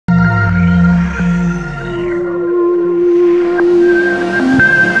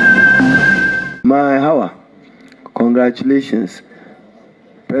Congratulations.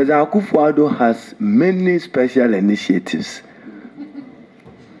 President Akufo-Addo has many special initiatives.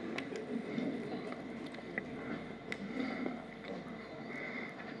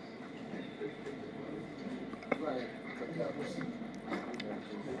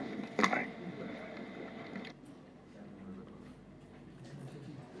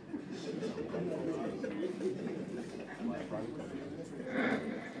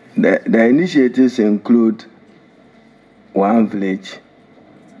 The initiatives include one village,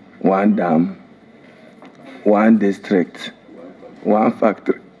 one dam, one district, one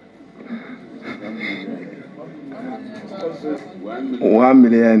factory, 1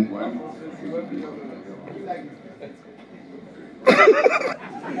 million.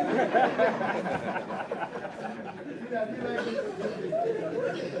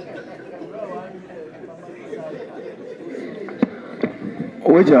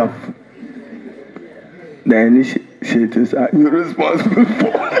 Which of the initiatives are you responsible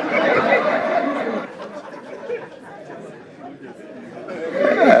for?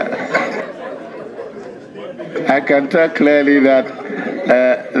 I can tell clearly that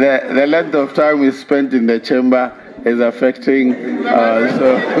the length of time we spent in the chamber is affecting,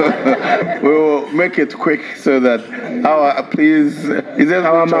 so we will make it quick so that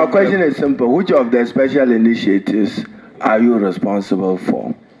my question is simple. Which of the special initiatives are you responsible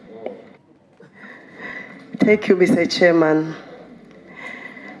for? Thank you, Mr. Chairman.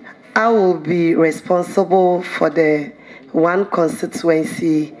 I will be responsible for the one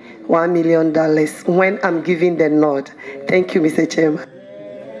constituency, $1 million when I'm giving the nod. Thank you, Mr. Chairman.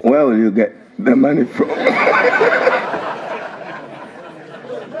 Where will you get the money from?